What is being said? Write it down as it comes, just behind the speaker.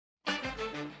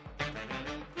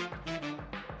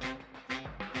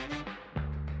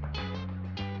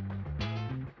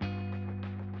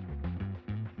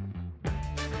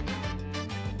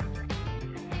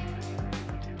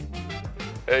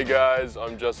Hey guys,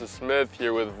 I'm Justice Smith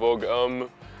here with Vogue Hommes,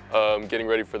 getting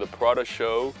ready for the Prada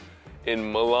show in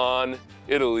Milan,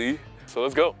 Italy. So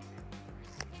let's go.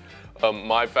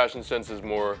 My fashion sense is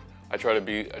more, I try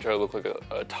to look like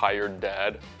a tired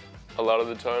dad a lot of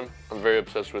the time. I'm very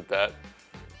obsessed with that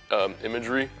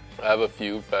imagery. I have a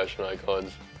few fashion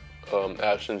icons,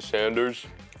 Ashton Sanders,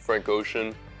 Frank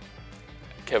Ocean,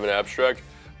 Kevin Abstract,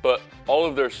 but all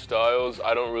of their styles,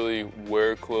 I don't really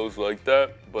wear clothes like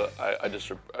that, but I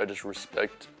just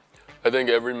respect. I think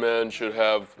every man should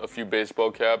have a few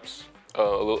baseball caps,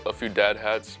 a few dad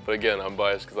hats, but again, I'm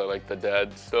biased because I like the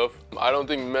dad stuff. I don't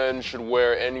think men should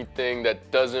wear anything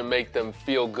that doesn't make them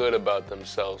feel good about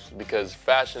themselves, because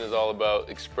fashion is all about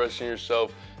expressing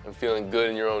yourself and feeling good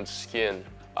in your own skin.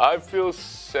 I feel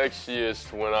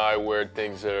sexiest when I wear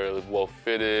things that are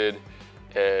well-fitted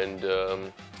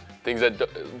and things that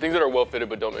are well-fitted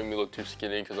but don't make me look too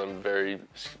skinny, because I'm very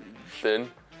thin,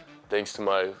 thanks to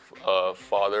my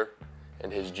father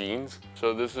and his genes.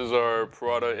 So this is our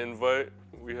Prada invite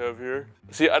we have here.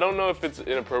 See, I don't know if it's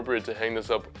inappropriate to hang this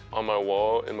up on my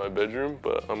wall in my bedroom,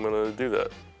 but I'm gonna do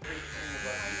that.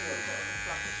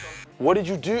 What did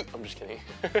you do? I'm just kidding.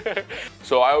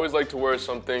 So I always like to wear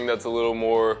something that's a little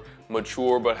more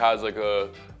mature but has like a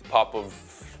pop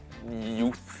of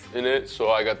youth in it. So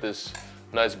I got this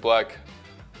nice black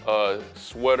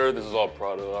sweater. This is all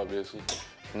Prada, obviously.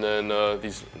 And then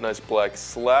these nice black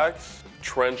slacks,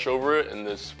 trench over it, and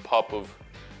this pop of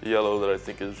yellow that I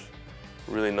think is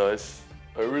really nice.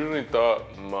 I originally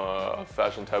thought my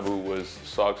fashion taboo was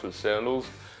socks with sandals,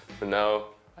 but now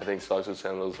I think socks with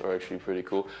sandals are actually pretty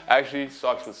cool. Actually,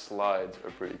 socks with slides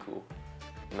are pretty cool,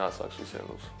 not socks with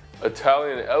sandals.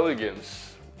 Italian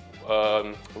elegance.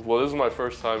 Well, this is my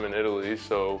first time in Italy,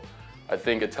 so I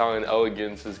think Italian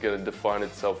elegance is gonna define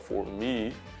itself for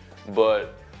me,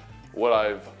 but what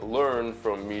I've learned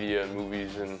from media and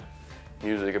movies and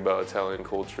music about Italian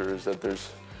culture is that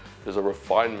there's a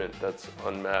refinement that's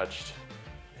unmatched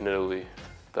in Italy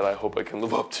that I hope I can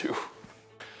live up to.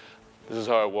 This is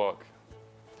how I walk.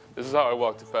 This is how I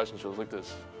walk to fashion shows, like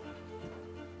this.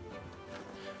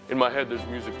 In my head, there's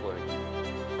music playing.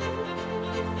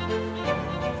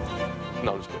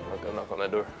 No, I'm just kidding. I'm not gonna knock on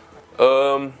that door.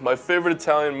 My favorite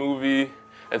Italian movie,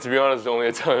 and to be honest, the only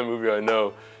Italian movie I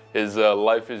know, is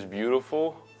Life is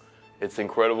Beautiful. It's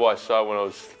incredible. I saw it when I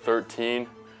was 13.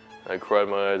 I cried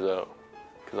my eyes out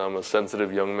because I'm a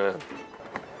sensitive young man.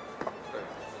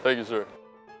 Thank you, sir.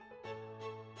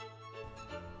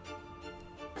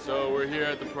 So we're here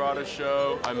at the Prada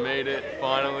show. I made it,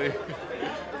 finally.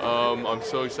 I'm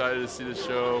so excited to see the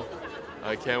show.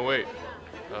 I can't wait.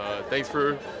 Thanks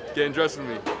for getting dressed with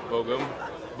me,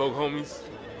 Vogue Hommes.